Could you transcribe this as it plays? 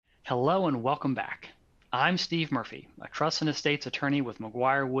Hello and welcome back. I'm Steve Murphy, a trust and estates attorney with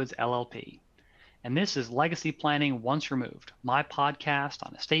McGuire Woods LLP, and this is Legacy Planning Once Removed, my podcast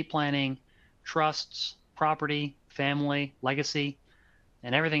on estate planning, trusts, property, family, legacy,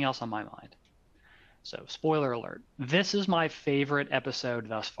 and everything else on my mind. So, spoiler alert, this is my favorite episode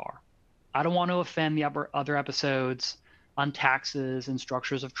thus far. I don't want to offend the other episodes on taxes and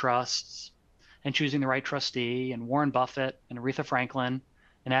structures of trusts and choosing the right trustee and Warren Buffett and Aretha Franklin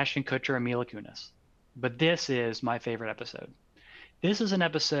and Ashton Kutcher and Mila Kunis. But this is my favorite episode. This is an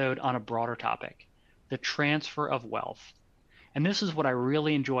episode on a broader topic, the transfer of wealth. And this is what I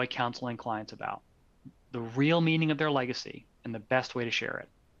really enjoy counseling clients about, the real meaning of their legacy and the best way to share it.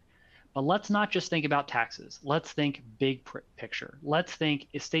 But let's not just think about taxes. Let's think big picture. Let's think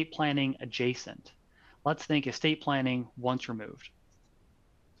estate planning adjacent. Let's think estate planning once removed.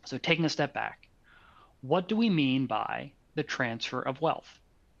 So taking a step back, what do we mean by the transfer of wealth?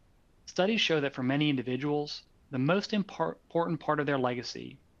 Studies show that for many individuals, the most important part of their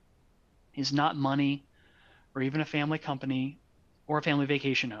legacy is not money or even a family company or a family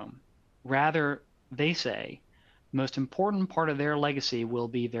vacation home. Rather, they say, the most important part of their legacy will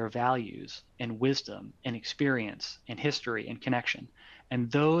be their values and wisdom and experience and history and connection.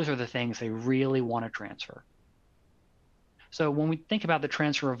 And those are the things they really want to transfer. So when we think about the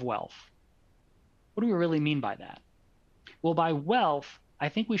transfer of wealth, what do we really mean by that? Well, by wealth, I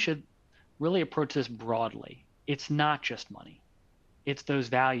think we should really approach this broadly. It's not just money. It's those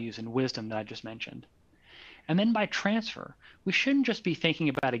values and wisdom that I just mentioned. And then by transfer, we shouldn't just be thinking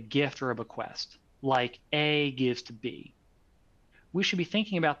about a gift or a bequest, like A gives to B. We should be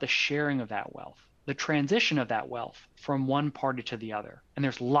thinking about the sharing of that wealth, the transition of that wealth from one party to the other. And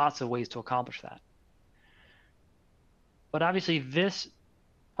there's lots of ways to accomplish that. But obviously, this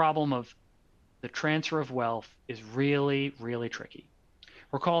problem of the transfer of wealth is really, really tricky.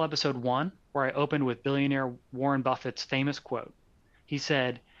 Recall episode 1, where I opened with billionaire Warren Buffett's famous quote. He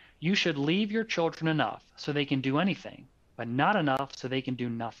said, "You should leave your children enough so they can do anything, but not enough so they can do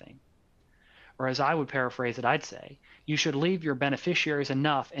nothing." Or as I would paraphrase it, I'd say, you should leave your beneficiaries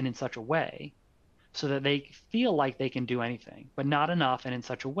enough and in such a way so that they feel like they can do anything, but not enough and in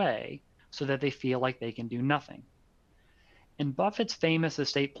such a way so that they feel like they can do nothing. And Buffett's famous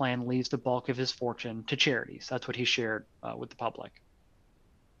estate plan leaves the bulk of his fortune to charities. That's what he shared with the public.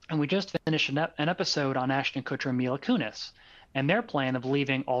 And we just finished an episode on Ashton Kutcher and Mila Kunis and their plan of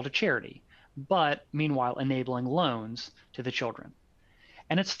leaving all to charity, but meanwhile enabling loans to the children.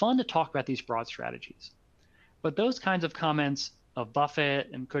 And it's fun to talk about these broad strategies. But those kinds of comments of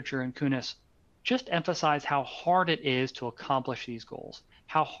Buffett and Kutcher and Kunis just emphasize how hard it is to accomplish these goals,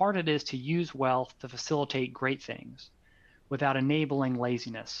 how hard it is to use wealth to facilitate great things without enabling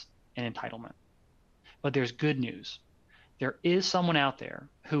laziness and entitlement. But there's good news. There is someone out there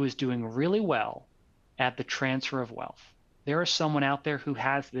who is doing really well at the transfer of wealth. There is someone out there who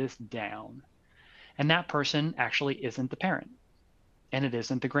has this down. And that person actually isn't the parent. And it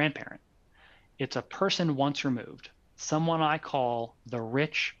isn't the grandparent. It's a person once removed, someone I call the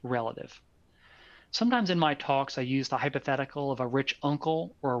rich relative. Sometimes in my talks, I use the hypothetical of a rich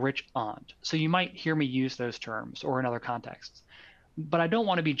uncle or a rich aunt. So you might hear me use those terms or in other contexts. But I don't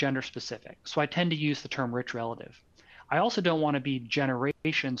want to be gender specific, so I tend to use the term rich relative. I also don't want to be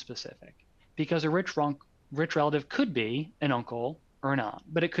generation specific because a rich relative could be an uncle or an aunt,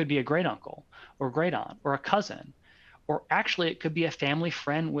 but it could be a great uncle or great aunt or a cousin, or actually it could be a family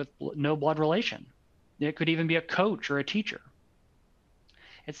friend with no blood relation. It could even be a coach or a teacher.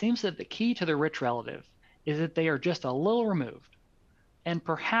 It seems that the key to the rich relative is that they are just a little removed. And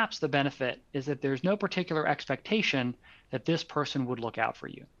perhaps the benefit is that there's no particular expectation that this person would look out for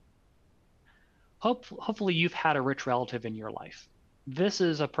you. Hopefully you've had a rich relative in your life. This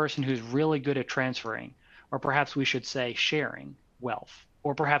is a person who's really good at transferring, or perhaps we should say sharing wealth,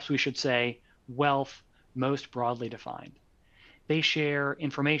 or perhaps we should say wealth most broadly defined. They share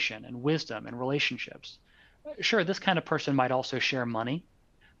information and wisdom and relationships. Sure, this kind of person might also share money,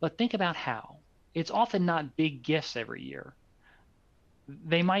 but think about how. It's often not big gifts every year.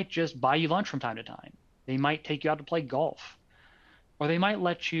 They might just buy you lunch from time to time. They might take you out to play golf, or they might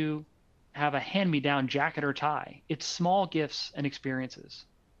let you have a hand-me-down jacket or tie. It's small gifts and experiences,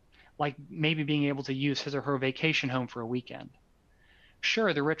 like maybe being able to use his or her vacation home for a weekend.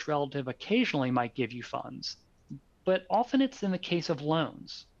 Sure, the rich relative occasionally might give you funds, but often it's in the case of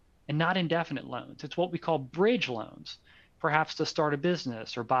loans and not indefinite loans. It's what we call bridge loans, perhaps to start a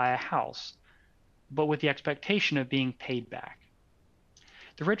business or buy a house, but with the expectation of being paid back.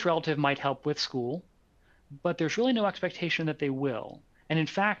 The rich relative might help with school, but there's really no expectation that they will. And in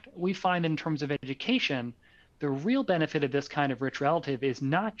fact, we find in terms of education, The real benefit of this kind of rich relative is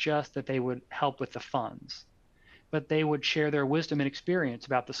not just that they would help with the funds, but they would share their wisdom and experience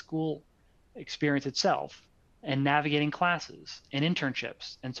about the school experience itself and navigating classes and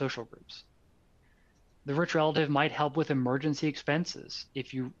internships and social groups. The rich relative might help with emergency expenses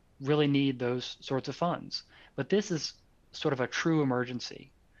if you really need those sorts of funds. But this is sort of a true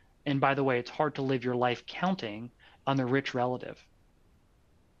emergency. And by the way, it's hard to live your life counting on the rich relative.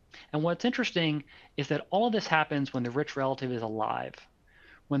 And what's interesting is that all of this happens when the rich relative is alive.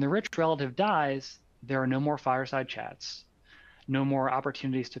 When the rich relative dies, there are no more fireside chats, no more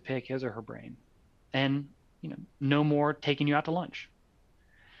opportunities to pick his or her brain, and no more taking you out to lunch.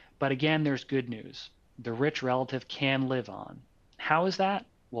 But again, there's good news. The rich relative can live on. How is that?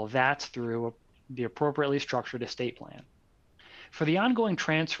 Well, that's through the appropriately structured estate plan. For the ongoing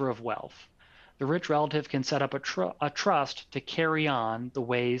transfer of wealth, the rich relative can set up a trust to carry on the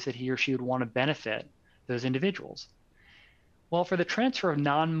ways that he or she would want to benefit those individuals. Well, for the transfer of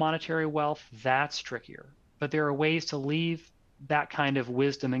non-monetary wealth, that's trickier. But there are ways to leave that kind of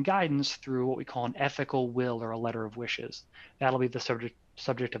wisdom and guidance through what we call an ethical will or a letter of wishes. That'll be the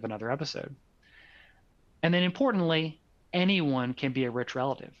subject of another episode. And then importantly, anyone can be a rich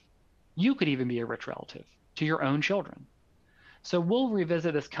relative. You could even be a rich relative to your own children. So we'll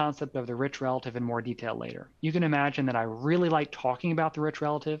revisit this concept of the rich relative in more detail later. You can imagine that I really like talking about the rich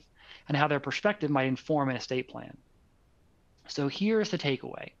relative and how their perspective might inform an estate plan. So here's the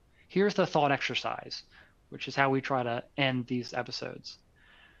takeaway. Here's the thought exercise, which is how we try to end these episodes.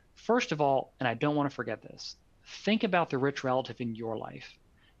 First of all, and I don't want to forget this, think about the rich relative in your life,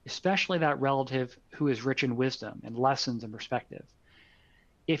 especially that relative who is rich in wisdom and lessons and perspective.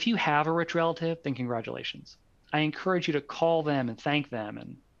 If you have a rich relative, then congratulations. I encourage you to call them and thank them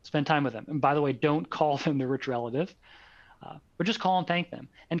and spend time with them. And by the way, don't call them the rich relative, but just call and thank them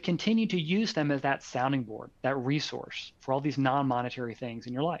and continue to use them as that sounding board, that resource for all these non-monetary things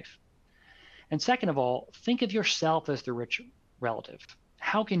in your life. And second of all, think of yourself as the rich relative.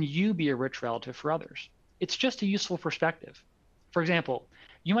 How can you be a rich relative for others? It's just a useful perspective. For example,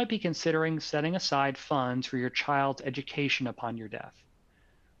 you might be considering setting aside funds for your child's education upon your death.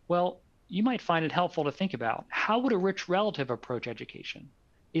 Well, you might find it helpful to think about, how would a rich relative approach education?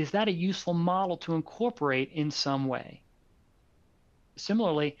 Is that a useful model to incorporate in some way?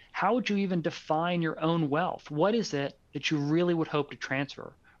 Similarly, how would you even define your own wealth? What is it that you really would hope to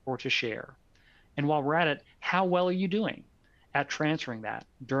transfer or to share? And while we're at it, how well are you doing at transferring that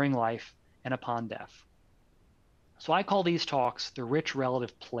during life and upon death? So I call these talks the Rich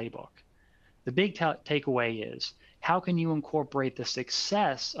Relative Playbook. The big takeaway is, how can you incorporate the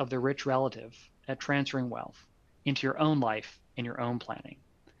success of the rich relative at transferring wealth into your own life and your own planning?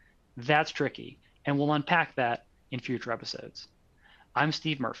 That's tricky, and we'll unpack that in future episodes. I'm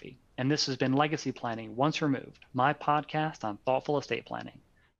Steve Murphy, and this has been Legacy Planning Once Removed, my podcast on thoughtful estate planning.